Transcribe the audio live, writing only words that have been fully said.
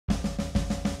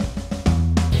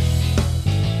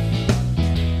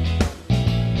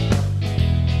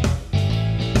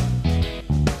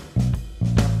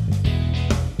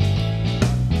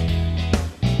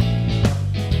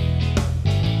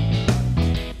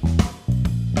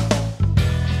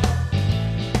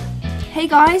Hey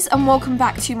guys, and welcome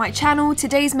back to my channel.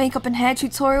 Today's makeup and hair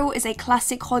tutorial is a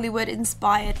classic Hollywood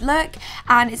inspired look,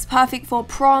 and it's perfect for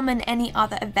prom and any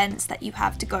other events that you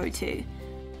have to go to.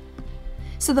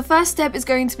 So the first step is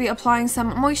going to be applying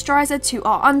some moisturiser to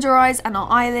our under eyes and our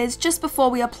eyelids just before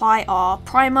we apply our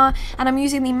primer, and I'm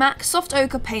using the MAC Soft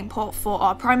Ochre paint pot for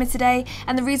our primer today.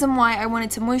 And the reason why I wanted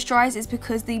to moisturise is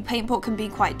because the paint pot can be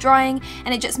quite drying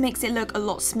and it just makes it look a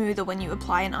lot smoother when you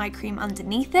apply an eye cream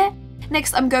underneath it.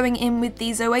 Next, I'm going in with the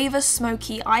Zoeva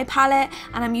Smokey eye palette,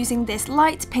 and I'm using this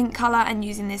light pink colour and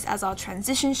using this as our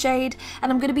transition shade.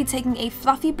 And I'm going to be taking a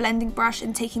fluffy blending brush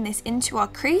and taking this into our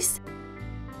crease.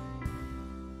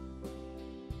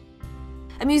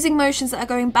 I'm using motions that are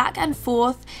going back and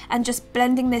forth and just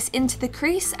blending this into the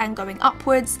crease and going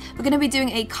upwards. We're going to be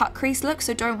doing a cut crease look,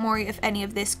 so don't worry if any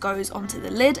of this goes onto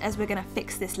the lid, as we're going to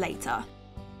fix this later.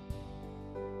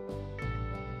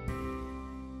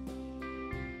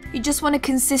 You just want to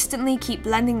consistently keep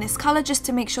blending this colour just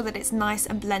to make sure that it's nice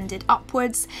and blended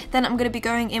upwards. Then I'm going to be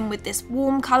going in with this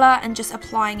warm colour and just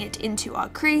applying it into our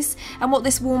crease. And what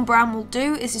this warm brown will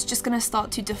do is it's just going to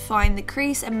start to define the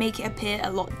crease and make it appear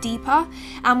a lot deeper.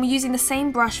 And we're using the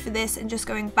same brush for this and just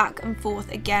going back and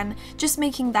forth again, just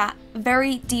making that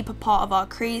very deeper part of our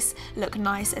crease look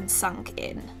nice and sunk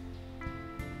in.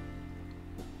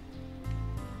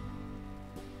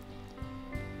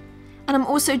 And I'm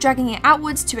also dragging it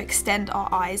outwards to extend our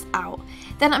eyes out.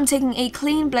 Then I'm taking a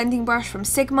clean blending brush from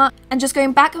Sigma and just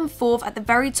going back and forth at the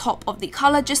very top of the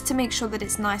colour just to make sure that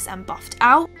it's nice and buffed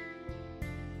out.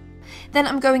 Then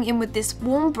I'm going in with this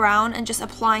warm brown and just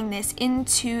applying this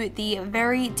into the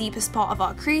very deepest part of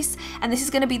our crease, and this is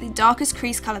going to be the darkest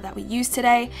crease colour that we use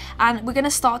today, and we're going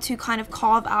to start to kind of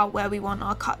carve out where we want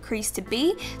our cut crease to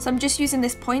be. So I'm just using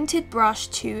this pointed brush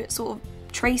to sort of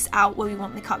trace out where we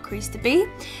want the cut crease to be.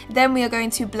 Then we are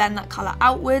going to blend that colour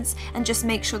outwards and just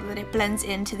make sure that it blends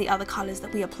into the other colours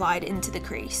that we applied into the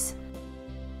crease.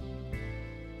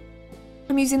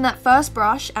 I'm using that first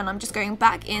brush and I'm just going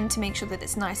back in to make sure that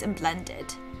it's nice and blended.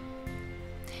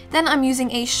 Then I'm using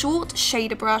a short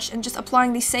shader brush and just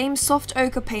applying the same soft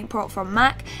ochre paint pot from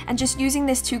MAC and just using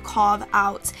this to carve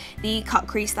out the cut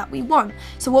crease that we want.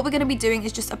 So what we're going to be doing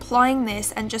is just applying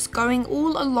this and just going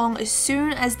all along as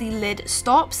soon as the lid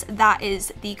stops. That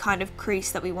is the kind of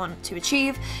crease that we want to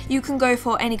achieve. You can go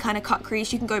for any kind of cut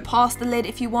crease, you can go past the lid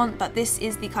if you want, but this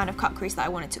is the kind of cut crease that I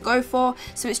wanted to go for.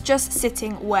 So it's just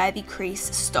sitting where the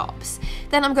crease stops.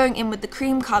 Then I'm going in with the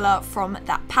cream colour from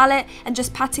that palette and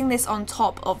just patting this on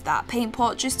top of that paint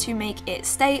pot just to make it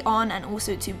stay on and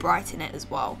also to brighten it as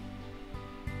well.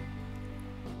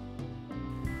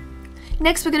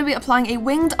 Next, we're going to be applying a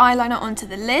winged eyeliner onto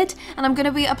the lid, and I'm going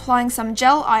to be applying some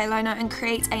gel eyeliner and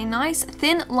create a nice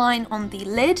thin line on the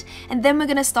lid, and then we're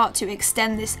going to start to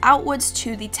extend this outwards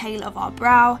to the tail of our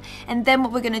brow, and then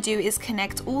what we're going to do is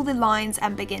connect all the lines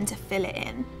and begin to fill it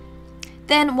in.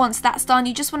 Then once that's done,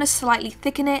 you just want to slightly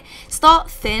thicken it. Start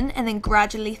thin and then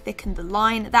gradually thicken the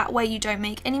line. That way you don't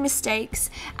make any mistakes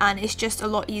and it's just a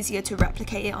lot easier to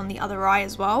replicate it on the other eye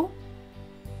as well.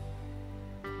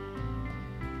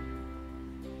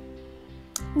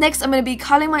 Next, I'm going to be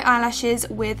curling my eyelashes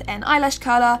with an eyelash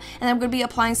curler, and I'm going to be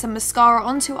applying some mascara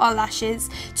onto our lashes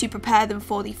to prepare them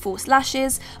for the false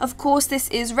lashes. Of course, this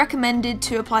is recommended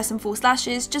to apply some false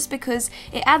lashes just because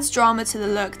it adds drama to the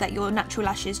look that your natural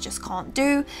lashes just can't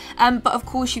do. But of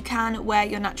course you can wear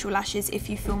your natural lashes if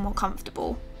you feel more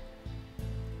comfortable.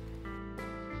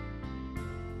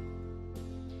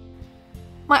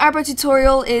 My eyebrow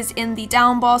tutorial is in the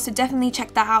down bar, so definitely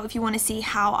check that out if you want to see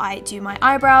how I do my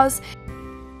eyebrows.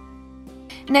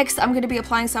 Next, I'm going to be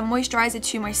applying some moisturiser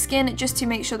to my skin just to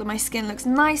make sure that my skin looks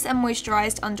nice and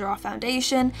moisturised under our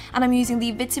foundation, and I'm using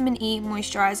the Vitamin E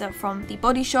moisturiser from the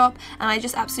Bodyshop, and I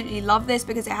just absolutely love this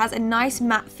because it has a nice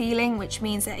matte feeling, which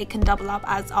means that it can double up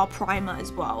as our primer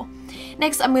as well.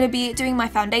 Next, I'm going to be doing my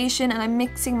foundation, and I'm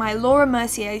mixing my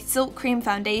Mercier Silk Cream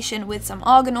foundation with some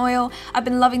argan oil. I've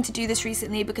been loving to do this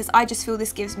recently because I just feel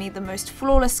this gives me the most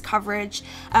flawless coverage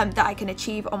that I can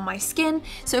achieve on my skin.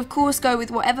 So of course go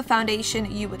with whatever foundation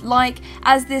you would like,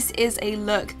 as this is a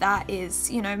look that is,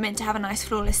 you know, meant to have a nice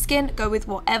flawless skin. Go with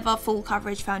whatever full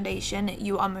coverage foundation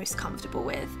you are most comfortable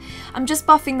with. I'm just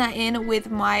buffing that in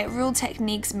with my Real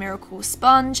Techniques Miracle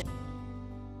Sponge.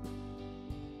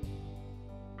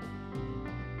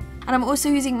 And I'm also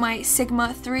using my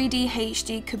Sigma 3D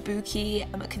HD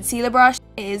Kabuki concealer brush.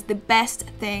 It is the best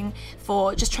thing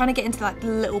for just trying to get into like the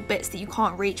little bits that you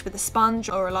can't reach with a sponge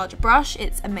or a larger brush.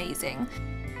 It's amazing.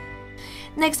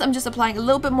 Next, I'm just applying a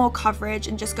little bit more coverage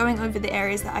and just going over the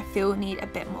areas that I feel need a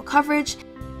bit more coverage.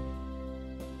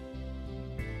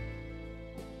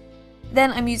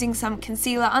 Then I'm using some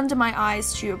concealer under my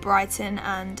eyes to brighten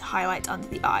and highlight under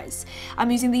the eyes.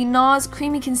 I'm using the Nars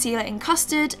Creamy Concealer in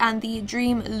Custard and the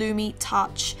Dream Lumi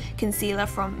Touch Concealer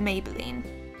from Maybeline.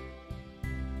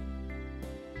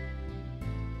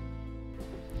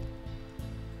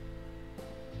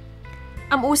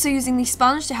 I'm also using the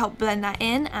sponge to help blend that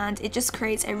in, and it just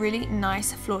creates a really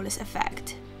nice flawless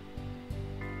effect.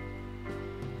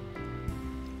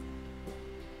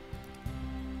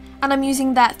 And I'm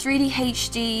using that 3D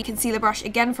HD concealer brush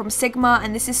again from Sigma,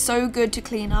 and this is so good to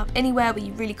clean up anywhere where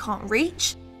you really can't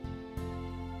reach.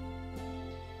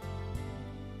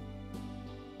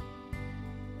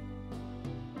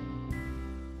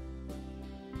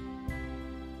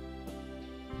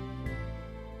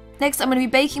 Next, I'm going to be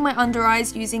baking my under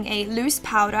eyes using a loose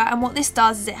powder, and what this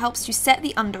does is it helps to set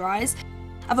the under eyes.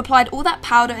 I've applied all that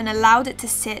powder and allowed it to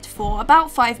sit for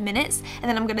about 5 minutes, and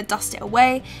then I'm going to dust it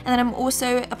away, and then I'm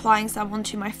also applying some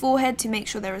onto my forehead to make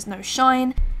sure there is no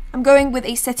shine. I'm going with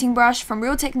a setting brush from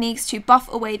Real Techniques to buff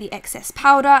away the excess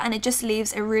powder, and it just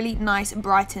leaves a really nice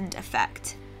brightened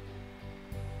effect.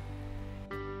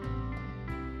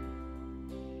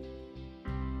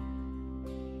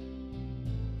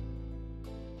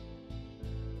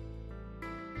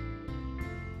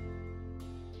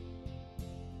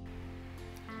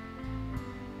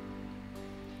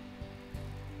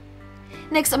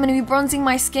 Next, I'm going to be bronzing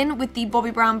my skin with the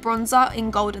Bobbi Brown bronzer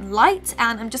in Golden Light,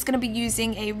 and I'm just going to be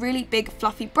using a really big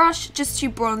fluffy brush just to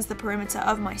bronze the perimeter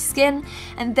of my skin,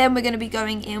 and then we're going to be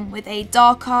going in with a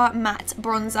darker matte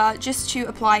bronzer just to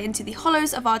apply into the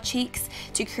hollows of our cheeks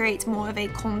to create more of a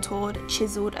contoured,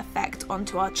 chiseled effect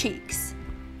onto our cheeks.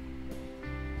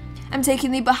 I'm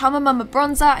taking the Bahama Mama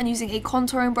bronzer and using a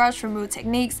contouring brush from Real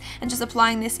Techniques and just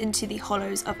applying this into the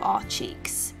hollows of our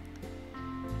cheeks.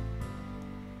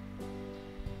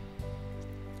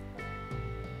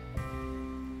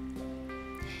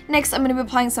 Next, I'm going to be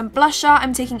applying some blusher.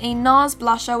 I'm taking a Nars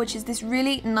blusher, which is this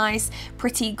really nice,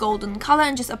 pretty golden colour,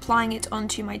 and just applying it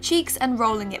onto my cheeks and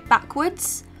rolling it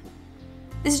backwards.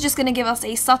 This is just going to give us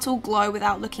a subtle glow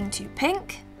without looking too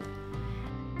pink.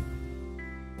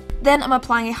 Then I'm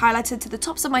applying a highlighter to the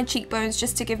tops of my cheekbones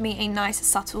just to give me a nice,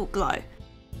 subtle glow.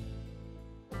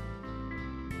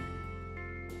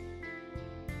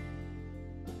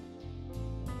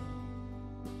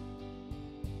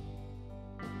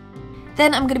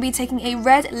 Then I'm going to be taking a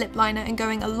red lip liner and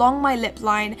going along my lip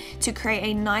line to create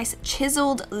a nice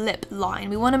chiseled lip line.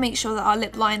 We want to make sure that our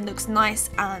lip line looks nice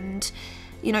and,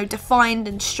 you know, defined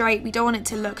and straight. We don't want it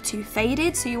to look too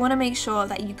faded, so you want to make sure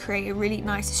that you create a really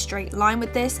nice straight line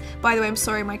with this. By the way, I'm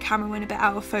sorry my camera went a bit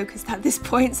out of focus at this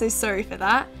point, so sorry for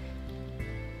that.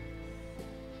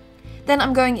 Then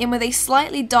I'm going in with a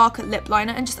slightly darker lip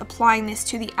liner and just applying this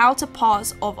to the outer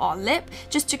parts of our lip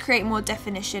just to create more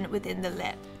definition within the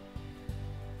lip.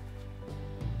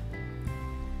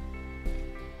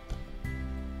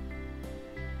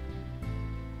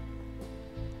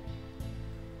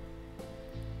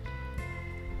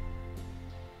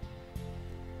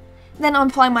 Then I'm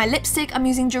applying my lipstick. I'm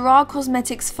using Gerard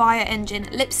Cosmetics Fire Engine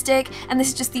lipstick, and this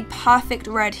is just the perfect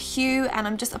red hue, and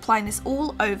I'm just applying this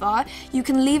all over. You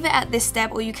can leave it at this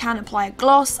step or you can apply a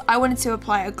gloss. I wanted to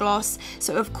apply a gloss,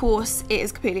 so of course it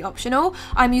is completely optional.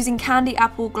 I'm using Candy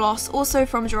Apple Gloss, also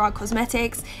from Gerard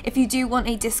Cosmetics. If you do want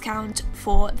a discount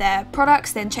for their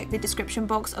products, then check the description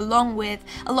box along with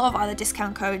a lot of other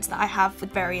discount codes that I have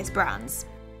with various brands.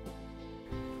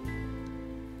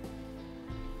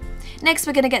 Next,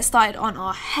 we're going to get started on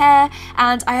our hair,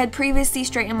 and I had previously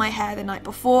straightened my hair the night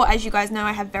before. As you guys know,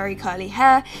 I have very curly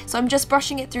hair, so I'm just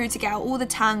brushing it through to get out all the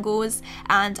tangles,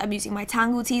 and I'm using my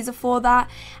tangle teaser for that,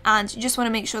 and you just want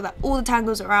to make sure that all the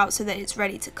tangles are out so that it's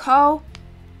ready to curl.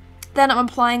 Then I'm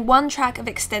applying one track of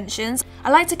extensions.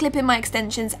 I like to clip in my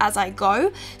extensions as I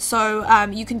go, so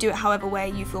you can do it however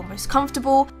way you feel most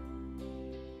comfortable.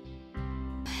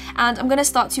 And I'm going to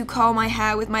start to curl my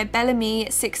hair with my Bellamy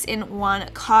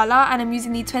 6-in-1 curler, and I'm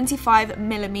using the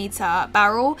 25mm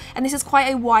barrel, and this is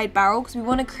quite a wide barrel because we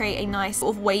want to create a nice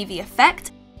sort of wavy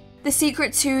effect. The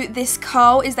secret to this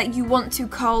curl is that you want to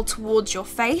curl towards your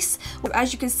face.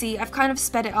 As you can see, I've kind of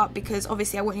sped it up because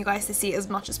obviously I want you guys to see it as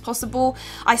much as possible.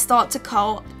 I start to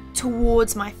curl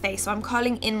towards my face, so I'm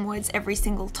curling inwards every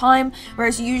single time,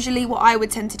 whereas usually what I would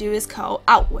tend to do is curl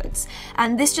outwards,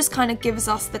 and this just kind of gives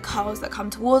us the curls that come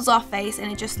towards our face,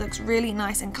 and it just looks really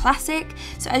nice and classic.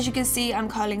 So as you can see, I'm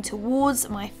curling towards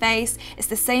my face. It's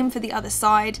the same for the other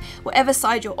side. Whatever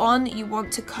side you're on, you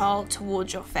want to curl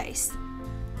towards your face.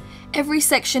 Every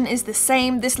section is the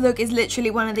same. This look is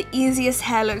literally one of the easiest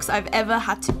hair looks I've ever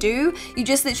had to do. You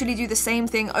just literally do the same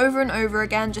thing over and over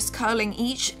again, just curling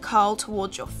each curl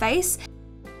towards your face.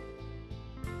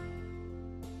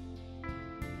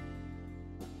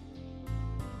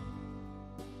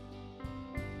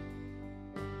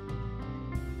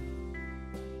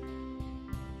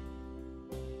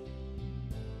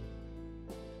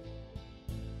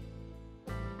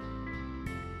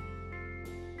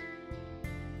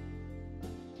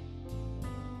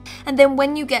 And then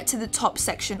when you get to the top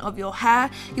section of your hair,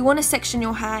 you want to section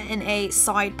your hair in a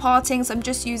side parting. So I'm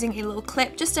just using a little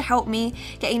clip just to help me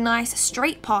get a nice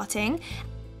straight parting.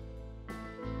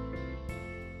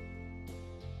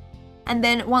 And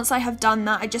then once I have done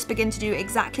that, I just begin to do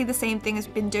exactly the same thing as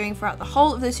I've been doing throughout the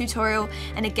whole of the tutorial,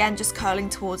 and again just curling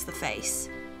towards the face.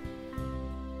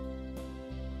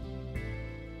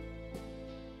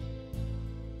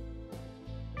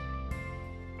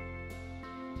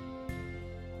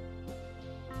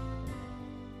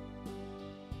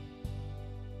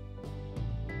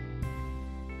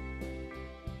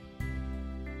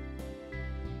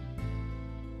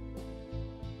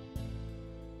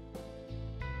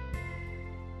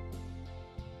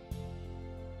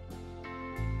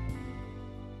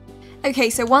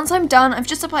 Okay, so once I'm done, I've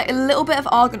just applied a little bit of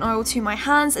argan oil to my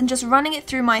hands and just running it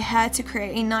through my hair to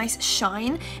create a nice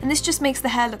shine, and this just makes the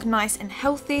hair look nice and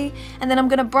healthy. And then I'm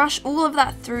going to brush all of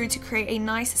that through to create a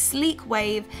nice sleek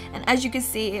wave, and as you can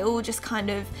see, it all just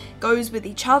kind of goes with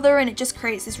each other and it just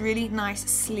creates this really nice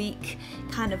sleek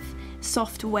kind of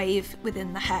soft wave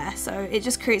within the hair. So it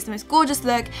just creates the most gorgeous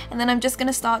look. And then I'm just going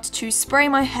to start to spray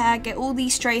my hair, get all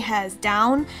these stray hairs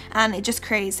down, and it just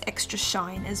creates extra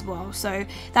shine as well. So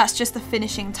that's just the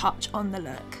finishing touch on the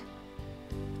look.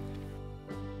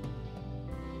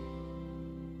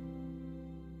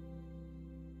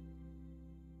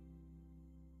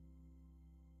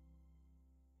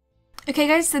 Okay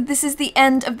guys, so this is the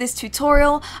end of this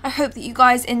tutorial. I hope that you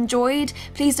guys enjoyed.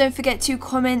 Please don't forget to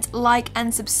comment, like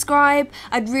and subscribe.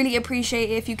 I'd really appreciate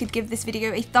it if you could give this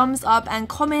video a thumbs up and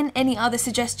comment any other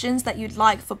suggestions that you'd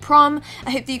like for prom.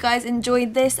 I hope that you guys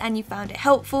enjoyed this and you found it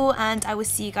helpful, and I will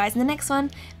see you guys in the next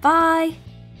one. Bye!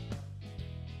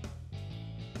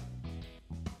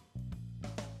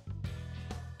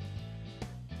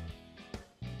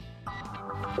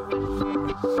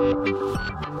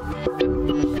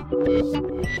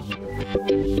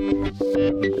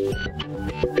 Thank you.